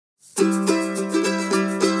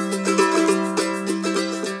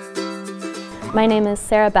My name is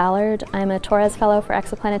Sarah Ballard. I'm a Torres Fellow for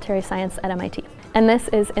Exoplanetary Science at MIT. And this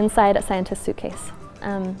is Inside a Scientist's Suitcase.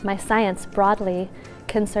 My science broadly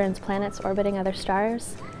concerns planets orbiting other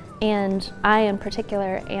stars, and I in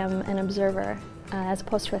particular am an observer, as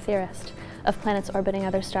opposed to a theorist, of planets orbiting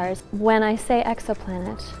other stars. When I say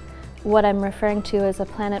exoplanet, what I'm referring to is a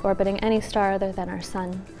planet orbiting any star other than our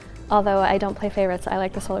sun. Although I don't play favorites, I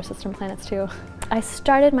like the solar system planets too. I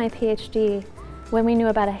started my PhD when we knew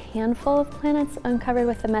about a handful of planets uncovered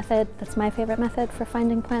with the method that's my favorite method for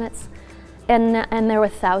finding planets. And there were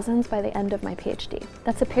thousands by the end of my PhD.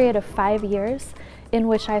 That's a period of 5 years in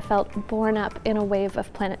which I felt borne up in a wave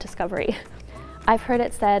of planet discovery. I've heard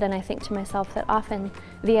it said, and I think to myself, that often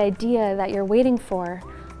the idea that you're waiting for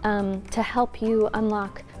to help you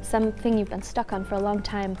unlock something you've been stuck on for a long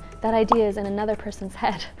time, that idea is in another person's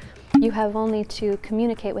head. You have only to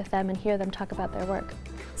communicate with them and hear them talk about their work.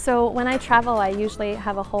 So when I travel, I usually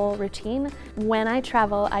have a whole routine. When I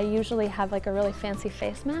travel, I usually have like a really fancy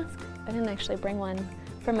face mask. I didn't actually bring one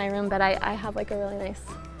from my room, but I have like a really nice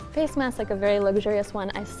face mask, like a very luxurious one.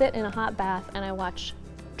 I sit in a hot bath and I watch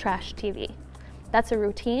trash TV. That's a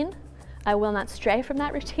routine. I will not stray from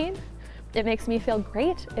that routine. It makes me feel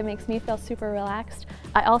great. It makes me feel super relaxed.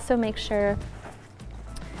 I also make sure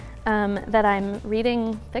that I'm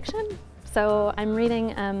reading fiction. So I'm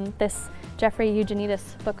reading this Jeffrey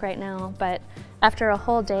Eugenides book right now, but after a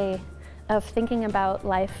whole day of thinking about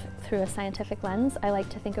life through a scientific lens, I like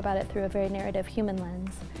to think about it through a very narrative human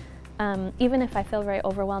lens. Even if I feel very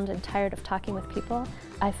overwhelmed and tired of talking with people,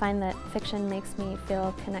 I find that fiction makes me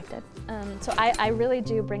feel connected. So I really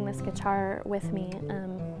do bring this guitar with me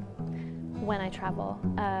when I travel,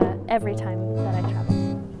 every time that I travel.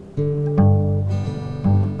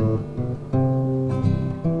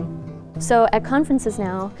 So at conferences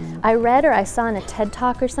now, I read or I saw in a TED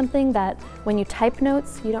Talk or something that when you type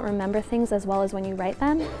notes, you don't remember things as well as when you write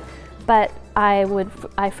them. But I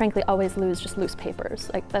frankly always lose just loose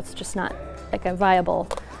papers. Like, that's just not like a viable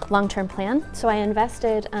long-term plan. So I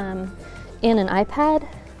invested in an iPad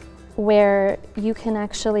where you can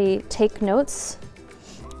actually take notes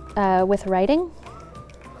with writing.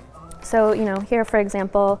 So, you know, here for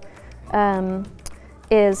example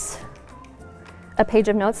is a page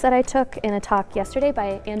of notes that I took in a talk yesterday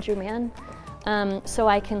by Andrew Mann. So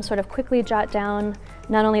I can sort of quickly jot down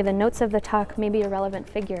not only the notes of the talk, maybe a relevant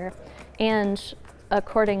figure, and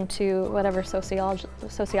according to whatever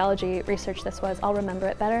sociology research this was, I'll remember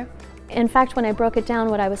it better. In fact, when I broke it down,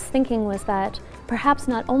 what I was thinking was that perhaps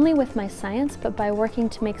not only with my science, but by working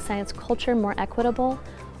to make science culture more equitable,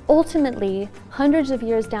 ultimately, hundreds of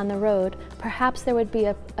years down the road, perhaps there would be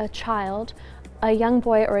a child, a young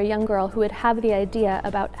boy or a young girl who would have the idea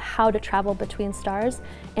about how to travel between stars,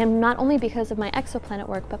 and not only because of my exoplanet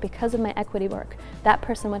work, but because of my equity work. That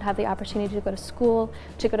person would have the opportunity to go to school,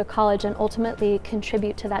 to go to college, and ultimately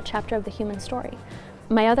contribute to that chapter of the human story.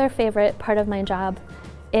 My other favorite part of my job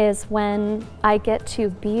is when I get to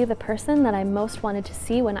be the person that I most wanted to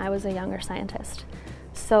see when I was a younger scientist.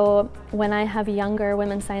 So when I have younger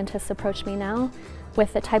women scientists approach me now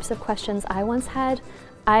with the types of questions I once had,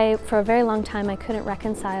 for a very long time, I couldn't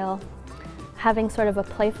reconcile having sort of a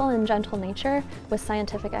playful and gentle nature with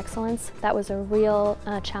scientific excellence. That was a real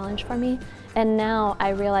challenge for me. And now I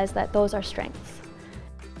realize that those are strengths.